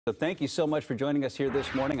So thank you so much for joining us here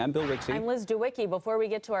this morning. I'm Bill Rixey. I'm Liz Dewicki. Before we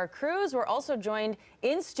get to our cruise, we're also joined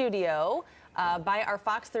in studio by our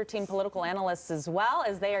Fox 13 political analysts as well,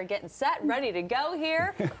 as they are getting set, ready to go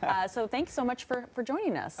here. So thanks so much for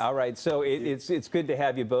joining us. All right, so it's good to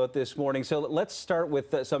have you both this morning. So let's start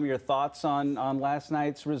with some of your thoughts on last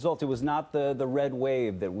night's result. It was not the red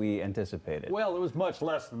wave that we anticipated. Well, it was much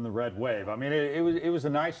less than the red wave. I mean, it was a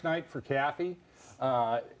nice night for Kathy.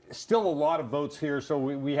 Still a lot of votes here, so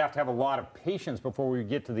we have to have a lot of patience before we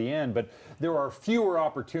get to the end. But there are fewer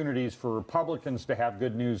opportunities for Republicans to have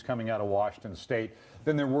good news coming out of Washington State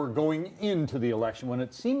than there were going into the election, when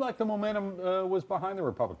it seemed like the momentum was behind the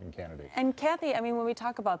Republican candidate. And Kathy, I mean, when we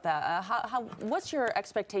talk about that, what's your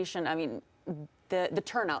expectation? I mean, the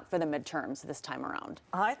turnout for the midterms this time around?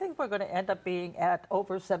 I think we're going to end up being at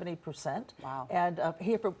over 70%. Wow. And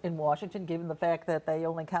here in Washington, given the fact that they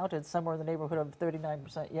only counted somewhere in the neighborhood of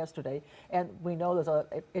 39% yesterday, and we know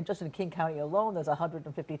just in King County alone, there's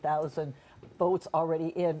 150,000 votes already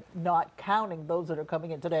in, not counting those that are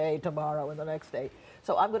coming in today, tomorrow, and the next day.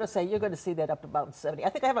 So I'm going to say you're going to see that up to about 70. I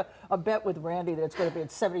think I have a bet with Randy that it's going to be at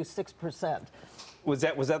 76%. Was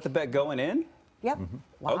that the bet going in? Yep. Mm-hmm.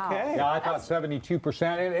 Wow. Okay. Yeah, I thought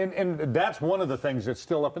 72%, and that's one of the things that's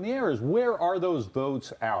still up in the air is where are those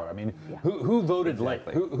votes out? I mean, who voted late?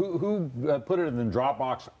 Who put it in the drop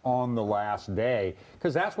box on the last day?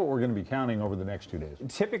 Because that's what we're going to be counting over the next 2 days.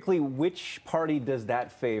 Typically, which party does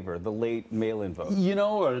that favor, the late mail-in vote? You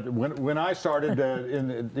know, when I started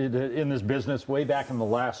in this business way back in the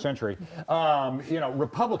last century, you know,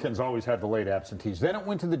 Republicans always had the late absentees. Then it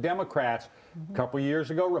went to the Democrats. A couple of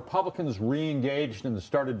years ago, Republicans re-engaged and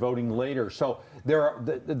started voting later. So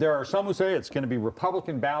there are some who say it's going to be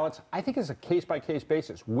Republican ballots. I think it's a case-by-case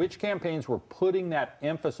basis. Which campaigns were putting that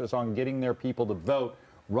emphasis on getting their people to vote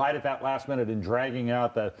right at that last minute and dragging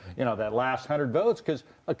out that last 100 votes? Because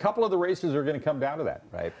a couple of the races are going to come down to that.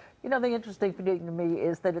 Right. You know, the interesting thing to me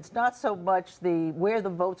is that it's not so much where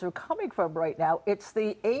the votes are coming from right now, it's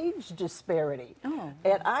the age disparity. Oh.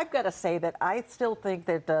 And I've got to say that I still think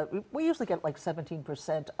that we usually get like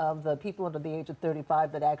 17% of the people under the age of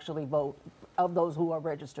 35 that actually vote, of those who are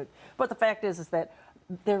registered. But the fact is that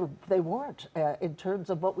they weren't in terms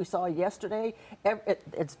of what we saw yesterday.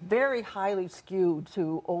 It's very highly skewed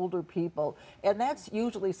to older people, and that's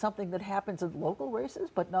usually something that happens in local races,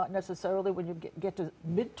 but not necessarily when you get to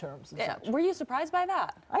midterms and such. Were you surprised by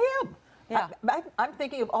that? I am. Yeah. I'm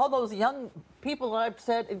thinking of all those young people I've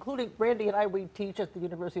said, including Randy and I, we teach at the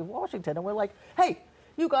University of Washington, and we're like, hey,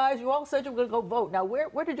 you guys, you all said you were going to go vote. Now,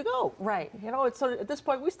 where did you go? Right. You know, it's sort of, at this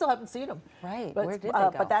point, we still haven't seen them. Right. But, where did they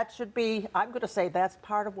go? But that should be, I'm going to say that's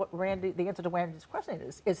part of what the answer to Randy's question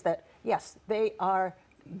is that, yes, they are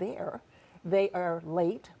there. They are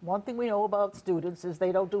late. One thing we know about students is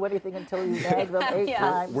they don't do anything until you nag them 8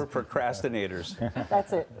 times. We're procrastinators.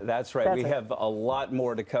 That's it. That's right. We have a lot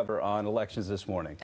more to cover on elections this morning.